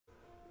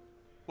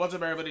What's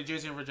up, everybody?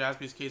 Jason for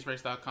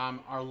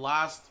JaspysCaseBreaks.com. Our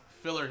last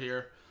filler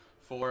here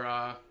for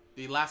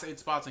the last 8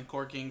 spots in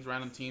Core Kings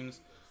Random Teams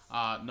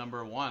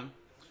number 1.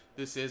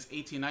 This is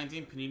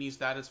 1819 Panini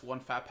Status 1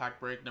 Fat Pack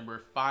Break number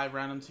 5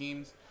 Random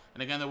Teams.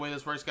 And again, the way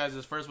this works, guys,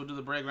 is first we'll do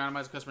the break,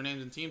 randomize the customer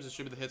names and teams,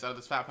 distribute the hits out of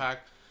this Fat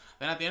Pack.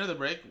 Then at the end of the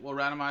break, we'll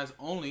randomize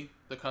only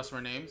the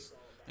customer names.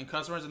 And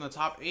customers in the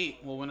top 8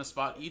 will win a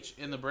spot each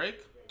in the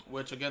break,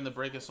 which again, the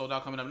break is sold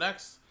out coming up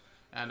next.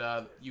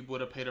 And you would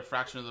have paid a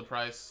fraction of the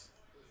price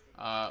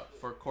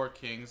for Core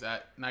Kings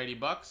at 90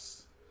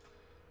 bucks,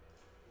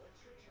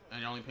 and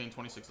you're only paying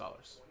 $26.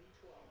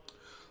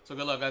 So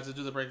good luck, guys. Let's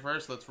do the break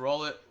first. Let's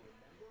roll it.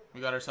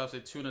 We got ourselves a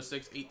 2 and a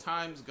 6 8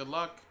 times. Good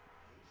luck.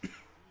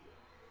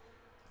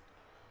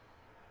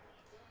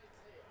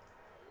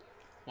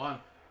 1,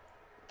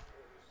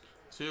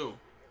 2,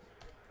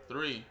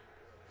 3,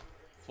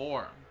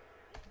 4,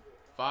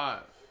 5,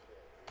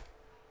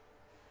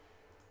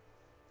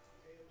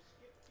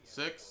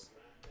 6,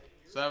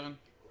 7,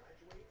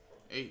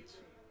 8.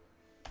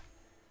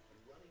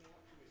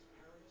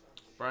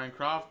 Brian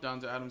Croft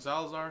down to Adam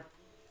Salazar.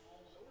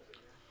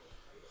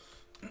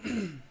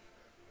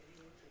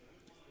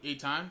 8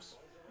 times.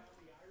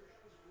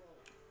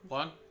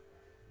 1,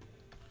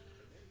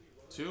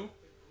 2,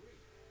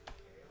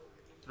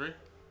 3,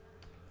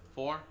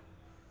 4,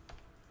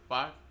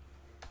 5,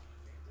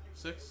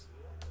 6,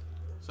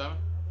 7,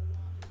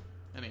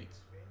 and 8.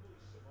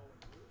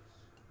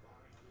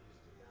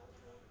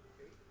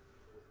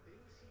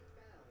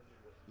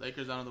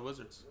 Lakers down to the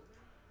Wizards.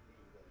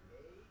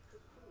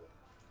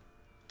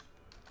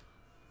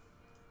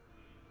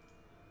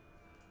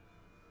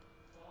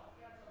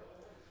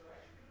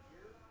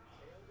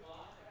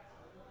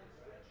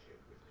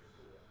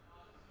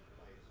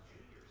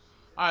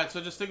 Alright,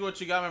 so just stick with what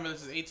you got. Remember,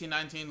 this is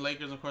 1819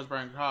 Lakers, of course,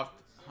 Brian Croft.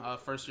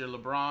 First year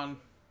LeBron.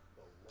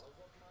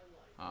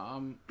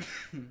 What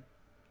do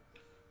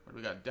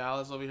we got?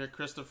 Dallas over here,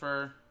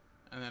 Christopher.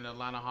 And then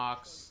Atlanta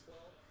Hawks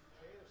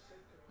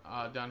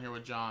down here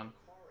with John.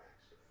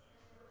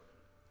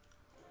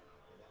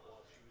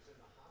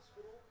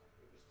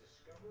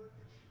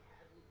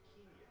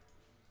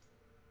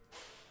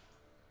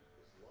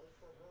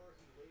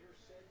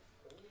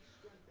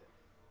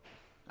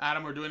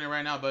 Adam, we're doing it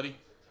right now, buddy.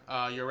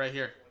 You're right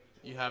here.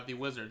 You have the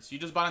Wizards. You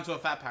just bought into a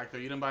fat pack, though.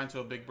 You didn't buy into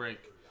a big break.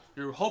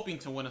 You're hoping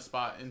to win a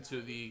spot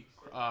into the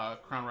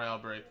Crown Royale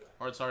break.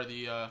 Or, sorry,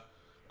 the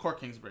Core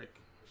Kings break.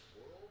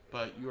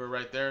 But you were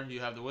right there. You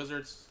have the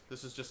Wizards.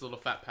 This is just a little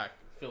fat pack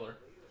filler.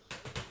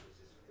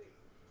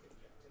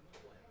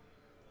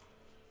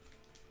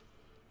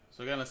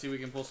 So, again, let's see if we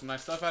can pull some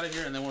nice stuff out of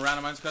here. And then we'll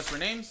randomize customer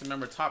names.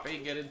 Remember, top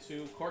 8 get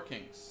into Core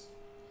Kings.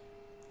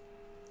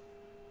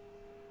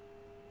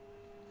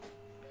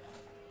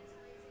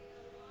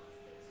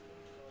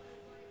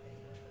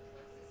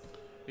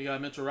 We got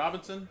Mitchell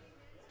Robinson,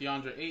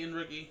 DeAndre Ayton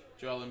rookie,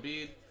 Joel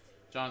Embiid,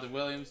 Jonathan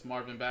Williams,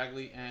 Marvin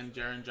Bagley, and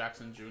Jaren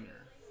Jackson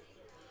Jr.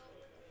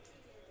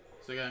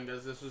 So again,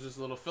 guys, this was just a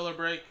little filler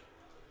break.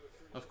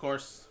 Of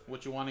course,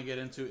 what you want to get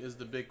into is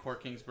the big Core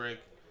Kings break,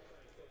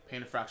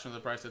 paying a fraction of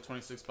the price at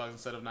 26 bucks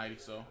instead of 90.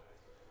 So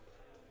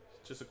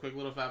just a quick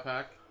little fat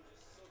pack.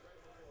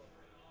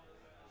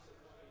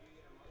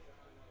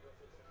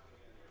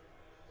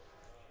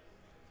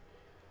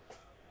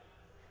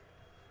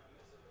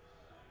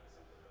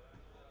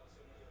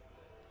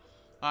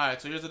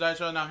 Alright, so here's the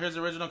dice roll. Now here's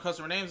the original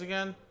customer names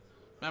again.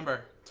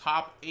 Remember,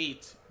 top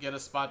 8 get a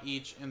spot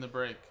each in the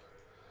break.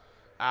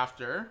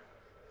 After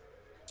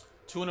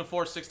 2 and a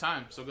 4 6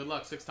 times. So good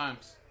luck, 6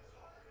 times.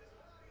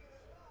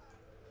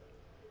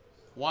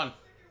 1,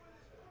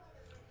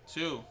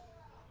 2,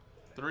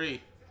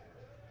 3,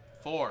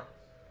 4,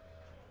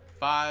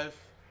 5,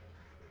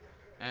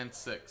 and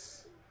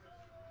 6.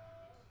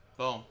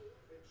 Boom.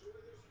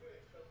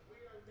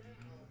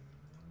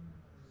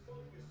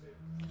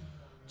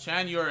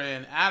 Chan, you're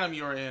in. Adam,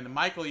 you're in.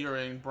 Michael, you're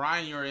in.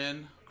 Brian, you're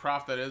in.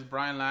 Croft, that is.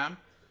 Brian Lamb.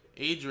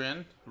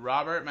 Adrian,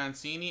 Robert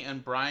Mancini,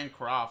 and Brian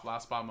Croft.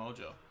 Last spot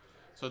mojo.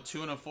 So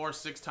 2 and a 4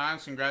 6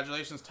 times.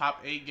 Congratulations. Top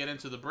 8 get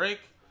into the break.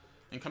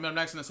 And coming up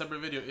next in a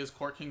separate video is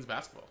Core Kings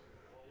basketball.